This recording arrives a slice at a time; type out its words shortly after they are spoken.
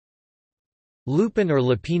Lupin or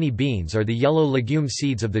Lupini beans are the yellow legume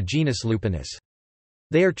seeds of the genus Lupinus.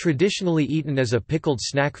 They are traditionally eaten as a pickled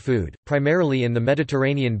snack food, primarily in the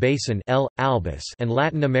Mediterranean basin L. albus and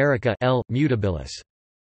Latin America L. mutabilis.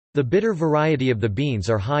 The bitter variety of the beans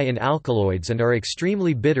are high in alkaloids and are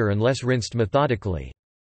extremely bitter unless rinsed methodically.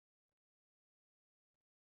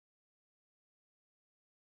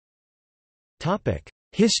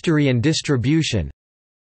 History and distribution.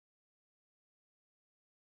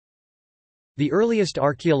 The earliest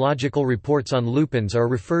archaeological reports on lupins are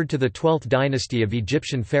referred to the 12th dynasty of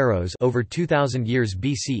Egyptian pharaohs over 2000 years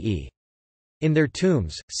BCE. In their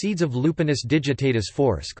tombs, seeds of Lupinus digitatus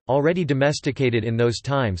forsk, already domesticated in those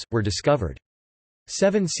times, were discovered.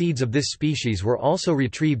 7 seeds of this species were also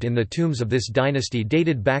retrieved in the tombs of this dynasty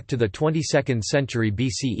dated back to the 22nd century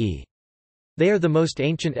BCE. They are the most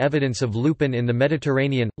ancient evidence of lupin in the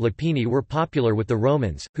Mediterranean. Lupini were popular with the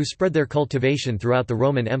Romans, who spread their cultivation throughout the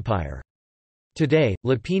Roman Empire. Today,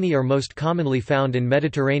 lupini are most commonly found in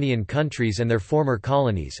Mediterranean countries and their former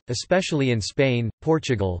colonies, especially in Spain,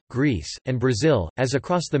 Portugal, Greece, and Brazil, as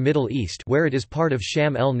across the Middle East where it is part of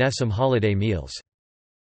Sham el-Nessim holiday meals.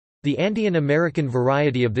 The Andean American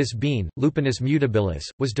variety of this bean, Lupinus mutabilis,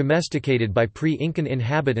 was domesticated by pre-Incan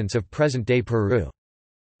inhabitants of present-day Peru.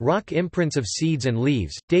 Rock imprints of seeds and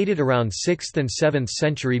leaves, dated around 6th and 7th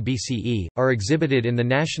century BCE, are exhibited in the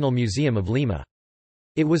National Museum of Lima.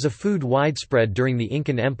 It was a food widespread during the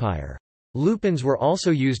Incan Empire. Lupins were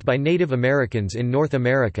also used by Native Americans in North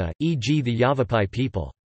America, e.g. the Yavapai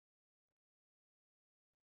people.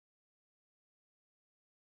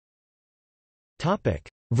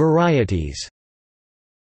 Varieties.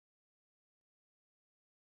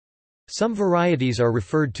 Some varieties are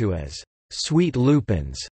referred to as sweet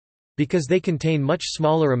lupins because they contain much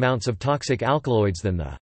smaller amounts of toxic alkaloids than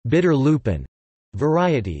the bitter lupin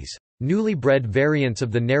varieties. Newly bred variants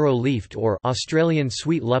of the narrow-leafed or Australian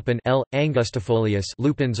sweet lupin L. angustifolius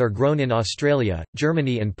lupins are grown in Australia,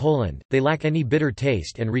 Germany and Poland. They lack any bitter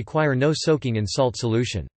taste and require no soaking in salt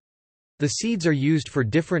solution. The seeds are used for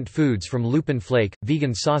different foods from lupin flake,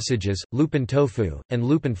 vegan sausages, lupin tofu, and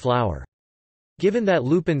lupin flour. Given that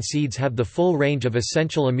lupin seeds have the full range of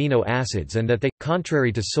essential amino acids and that they,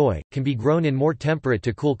 contrary to soy, can be grown in more temperate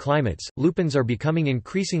to cool climates, lupins are becoming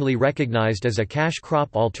increasingly recognized as a cash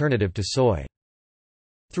crop alternative to soy.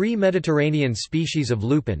 3 Mediterranean species of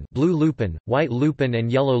lupin, blue lupin, white lupin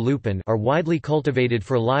and yellow lupin, are widely cultivated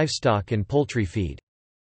for livestock and poultry feed.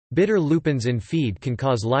 Bitter lupins in feed can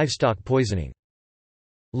cause livestock poisoning.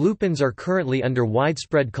 Lupins are currently under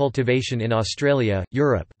widespread cultivation in Australia,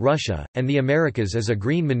 Europe, Russia, and the Americas as a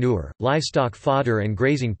green manure, livestock fodder and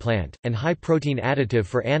grazing plant, and high-protein additive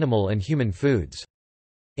for animal and human foods.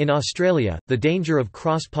 In Australia, the danger of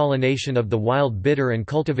cross-pollination of the wild bitter and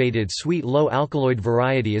cultivated sweet low-alkaloid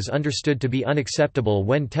variety is understood to be unacceptable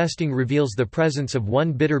when testing reveals the presence of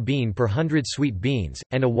 1 bitter bean per 100 sweet beans,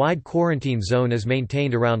 and a wide quarantine zone is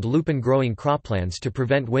maintained around lupin-growing croplands to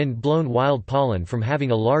prevent wind-blown wild pollen from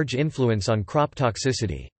having a large influence on crop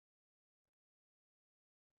toxicity.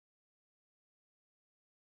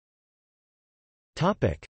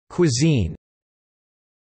 Cuisine.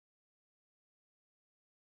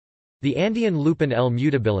 The Andean lupin L.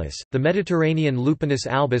 mutabilis, the Mediterranean Lupinus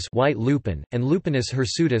albus white lupin, and Lupinus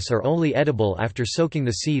hirsutus are only edible after soaking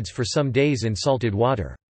the seeds for some days in salted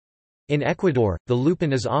water. In Ecuador, the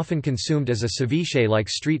lupin is often consumed as a ceviche-like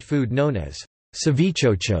street food known as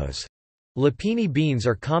cevichochos. Lupini beans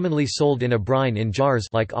are commonly sold in a brine in jars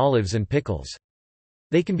like olives and pickles.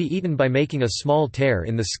 They can be eaten by making a small tear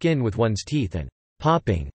in the skin with one's teeth and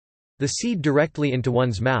popping the seed directly into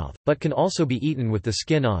one's mouth, but can also be eaten with the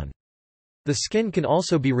skin on. The skin can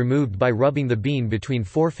also be removed by rubbing the bean between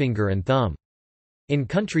forefinger and thumb. In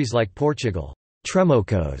countries like Portugal,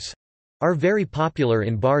 tremocos are very popular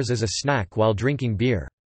in bars as a snack while drinking beer.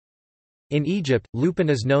 In Egypt, lupin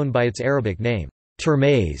is known by its Arabic name,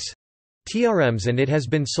 termes, trms, and it has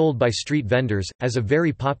been sold by street vendors, as a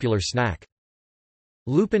very popular snack.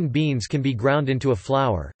 Lupin beans can be ground into a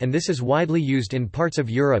flour, and this is widely used in parts of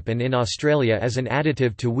Europe and in Australia as an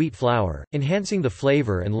additive to wheat flour, enhancing the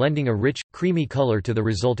flavour and lending a rich, creamy colour to the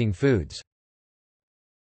resulting foods.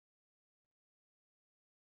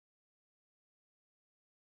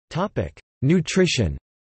 Nutrition.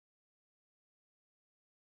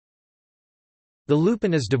 The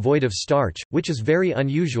lupin is devoid of starch, which is very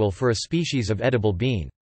unusual for a species of edible bean.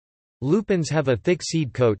 Lupins have a thick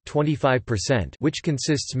seed coat 25%, which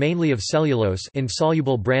consists mainly of cellulose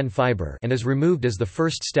insoluble bran fiber and is removed as the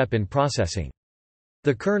first step in processing.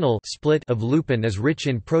 The kernel split of lupin is rich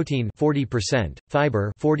in protein 40%,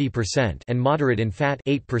 fiber 40%, and moderate in fat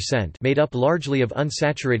 8%, made up largely of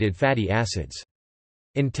unsaturated fatty acids.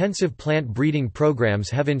 Intensive plant breeding programs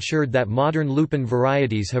have ensured that modern lupin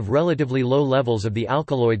varieties have relatively low levels of the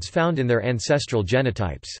alkaloids found in their ancestral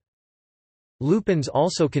genotypes. Lupins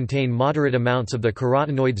also contain moderate amounts of the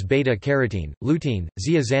carotenoids beta-carotene, lutein,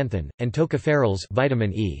 zeaxanthin, and tocopherols,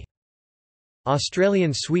 vitamin E.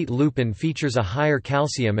 Australian sweet lupin features a higher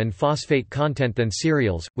calcium and phosphate content than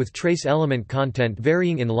cereals, with trace element content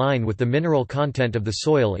varying in line with the mineral content of the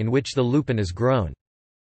soil in which the lupin is grown.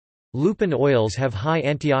 Lupin oils have high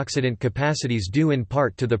antioxidant capacities due in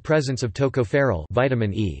part to the presence of tocopherol,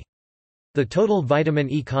 vitamin E. The total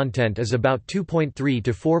vitamin E content is about 2.3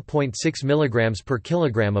 to 4.6 mg per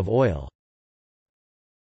kilogram of oil.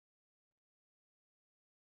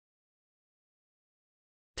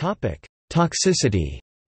 Toxicity.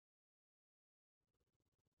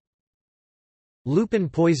 Lupin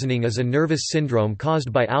poisoning is a nervous syndrome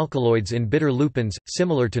caused by alkaloids in bitter lupins,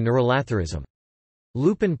 similar to neurolathyrism.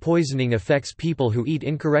 Lupin poisoning affects people who eat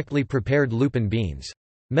incorrectly prepared lupin beans.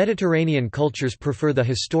 Mediterranean cultures prefer the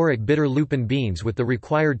historic bitter lupin beans with the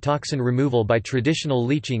required toxin removal by traditional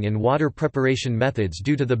leaching in water preparation methods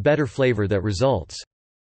due to the better flavor that results.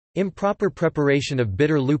 Improper preparation of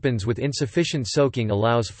bitter lupins with insufficient soaking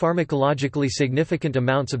allows pharmacologically significant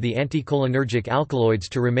amounts of the anticholinergic alkaloids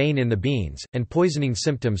to remain in the beans, and poisoning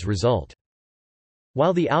symptoms result.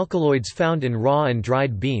 While the alkaloids found in raw and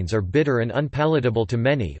dried beans are bitter and unpalatable to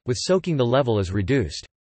many, with soaking the level is reduced.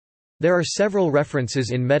 There are several references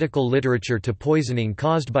in medical literature to poisoning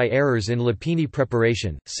caused by errors in lupini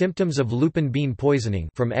preparation. Symptoms of lupin bean poisoning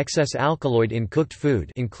from excess alkaloid in cooked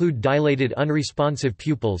food include dilated unresponsive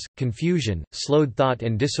pupils, confusion, slowed thought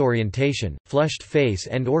and disorientation, flushed face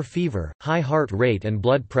and/or fever, high heart rate and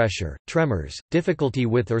blood pressure, tremors, difficulty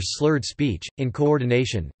with or slurred speech,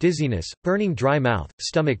 incoordination, dizziness, burning dry mouth,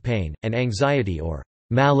 stomach pain, and anxiety or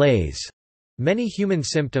malaise. Many human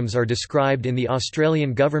symptoms are described in the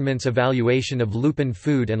Australian government's evaluation of lupin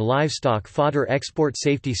food and livestock fodder export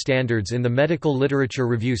safety standards in the medical literature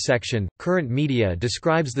review section. Current media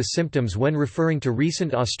describes the symptoms when referring to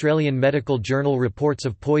recent Australian Medical Journal reports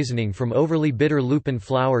of poisoning from overly bitter lupin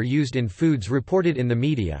flour used in foods reported in the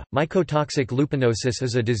media. Mycotoxic lupinosis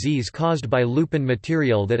is a disease caused by lupin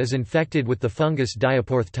material that is infected with the fungus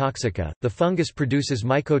Diaporth toxica. The fungus produces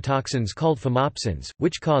mycotoxins called phomopsins,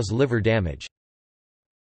 which cause liver damage.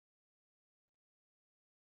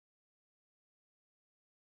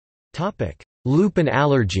 Lupin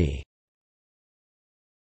allergy.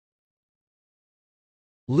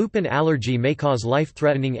 Lupin allergy may cause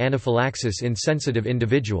life-threatening anaphylaxis in sensitive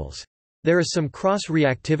individuals. There is some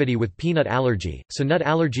cross-reactivity with peanut allergy, so nut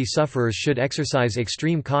allergy sufferers should exercise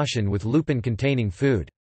extreme caution with lupin-containing food.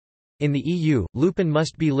 In the EU, lupin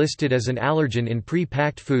must be listed as an allergen in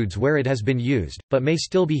pre-packed foods where it has been used, but may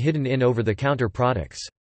still be hidden in over-the-counter products.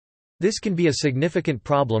 This can be a significant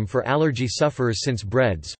problem for allergy sufferers since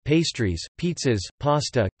breads, pastries, pizzas,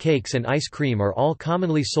 pasta, cakes and ice cream are all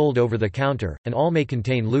commonly sold over the counter, and all may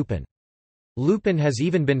contain lupin. Lupin has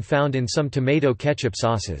even been found in some tomato ketchup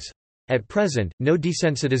sauces. At present, no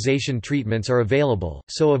desensitization treatments are available,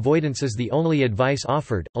 so avoidance is the only advice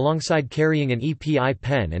offered, alongside carrying an EPI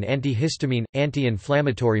pen and antihistamine,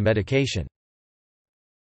 anti-inflammatory medication.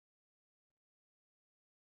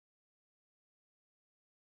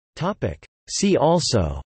 See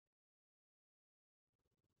also: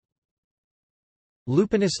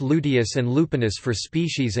 Lupinus luteus and lupinus for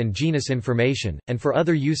species and genus information, and for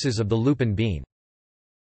other uses of the lupin bean.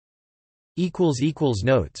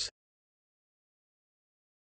 Notes